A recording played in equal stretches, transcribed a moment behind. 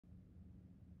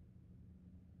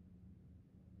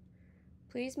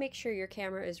Please make sure your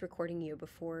camera is recording you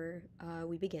before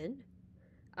we begin.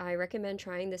 I recommend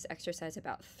trying this exercise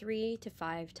about 3 to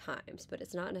 5 times, but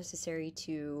it's not necessary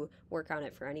to work on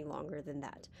it for any longer than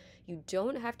that. You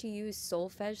don't have to use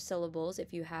solfege syllables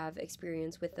if you have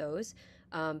experience with those,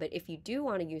 but if you do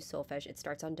want to use solfege, it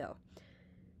starts on do.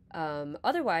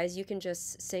 Otherwise, you can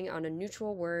just sing on a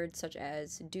neutral word such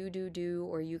as do, do, do,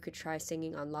 or you could try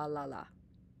singing on la, la, la.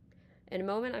 In a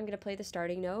moment, I'm going to play the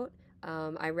starting note.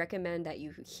 I recommend that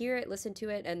you hear it, listen to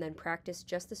it, and then practice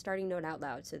just the starting note out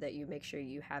loud so that you make sure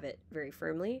you have it very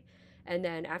firmly. And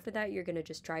then after that, you're going to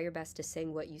just try your best to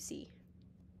sing what you see.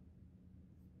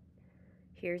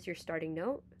 Here's your starting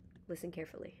note. Listen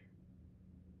carefully.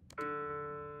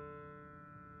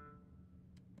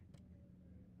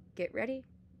 Get ready.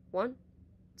 1,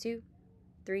 2,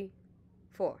 3,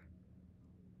 4.